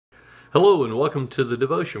Hello and welcome to the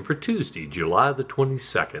devotion for Tuesday, July the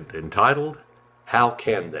 22nd, entitled, How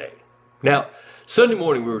Can They? Now, Sunday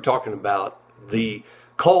morning we were talking about the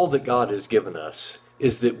call that God has given us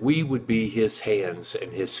is that we would be His hands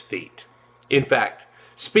and His feet. In fact,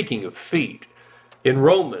 speaking of feet, in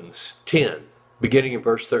Romans 10, beginning in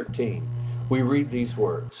verse 13, we read these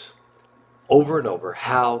words over and over,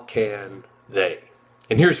 how can they?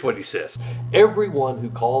 And here's what he says, everyone who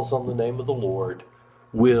calls on the name of the Lord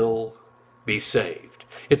will be saved.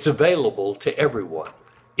 It's available to everyone.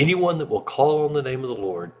 Anyone that will call on the name of the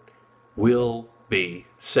Lord will be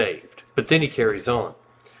saved. But then he carries on.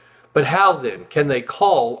 But how then can they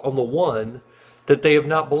call on the one that they have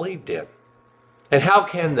not believed in? And how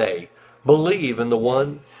can they believe in the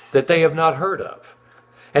one that they have not heard of?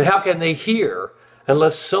 And how can they hear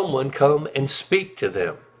unless someone come and speak to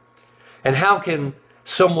them? And how can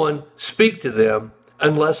someone speak to them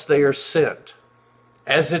unless they are sent?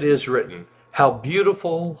 As it is written, how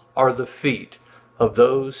beautiful are the feet of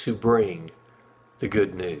those who bring the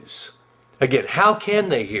good news. Again, how can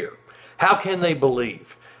they hear? How can they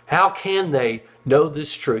believe? How can they know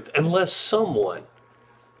this truth unless someone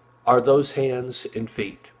are those hands and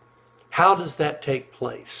feet? How does that take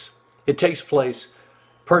place? It takes place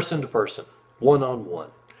person to person, one-on-one,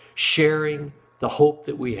 sharing the hope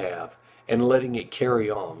that we have and letting it carry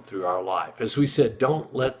on through our life. As we said,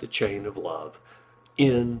 don't let the chain of love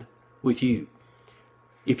end with you.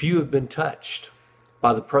 If you have been touched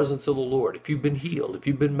by the presence of the Lord, if you've been healed, if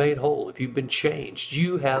you've been made whole, if you've been changed,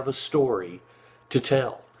 you have a story to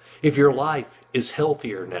tell. If your life is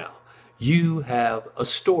healthier now, you have a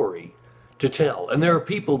story to tell. And there are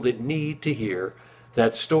people that need to hear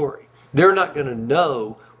that story. They're not going to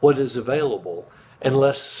know what is available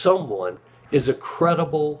unless someone is a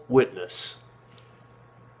credible witness.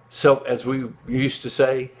 So, as we used to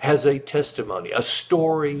say, has a testimony, a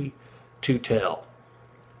story to tell.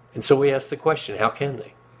 And so we ask the question, how can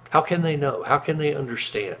they? How can they know? How can they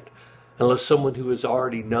understand? Unless someone who has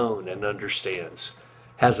already known and understands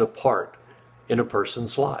has a part in a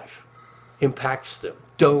person's life, impacts them.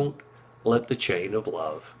 Don't let the chain of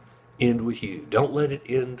love end with you. Don't let it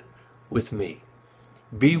end with me.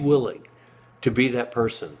 Be willing to be that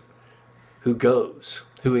person who goes,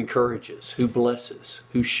 who encourages, who blesses,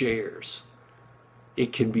 who shares.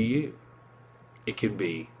 It can be you. It can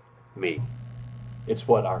be me. It's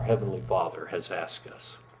what our Heavenly Father has asked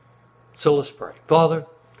us. So let's pray. Father,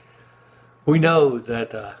 we know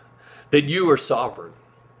that you are sovereign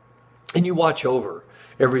and you watch over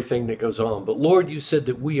everything that goes on. But Lord, you said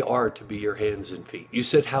that we are to be your hands and feet. You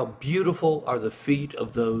said how beautiful are the feet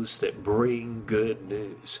of those that bring good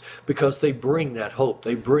news, because they bring that hope,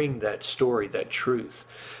 they bring that story, that truth.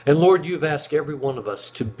 And Lord, you've asked every one of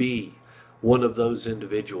us to be one of those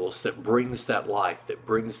individuals that brings that life, that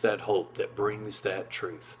brings that hope, that brings that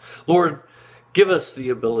truth. Lord, give us the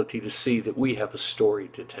ability to see that we have a story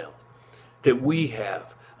to tell, that we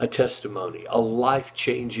have a testimony, a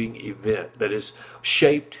life-changing event that has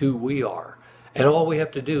shaped who we are. And all we have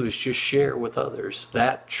to do is just share with others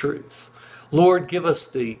that truth. Lord, give us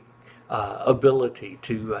the ability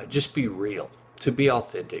to just be real, to be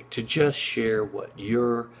authentic, to just share what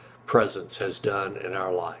your presence has done in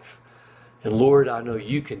our life. And Lord, I know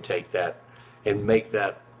you can take that and make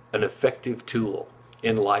that an effective tool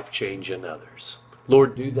in life change in others.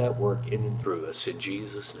 Lord, do that work in and through us in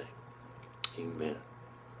Jesus' name. Amen.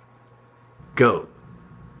 Go,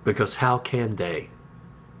 because how can they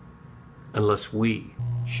unless we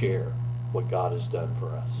share what God has done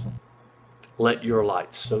for us? Let your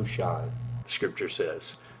light so shine, Scripture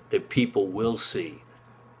says, that people will see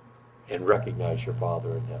and recognize your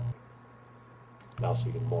Father in heaven. And I'll see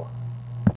you tomorrow.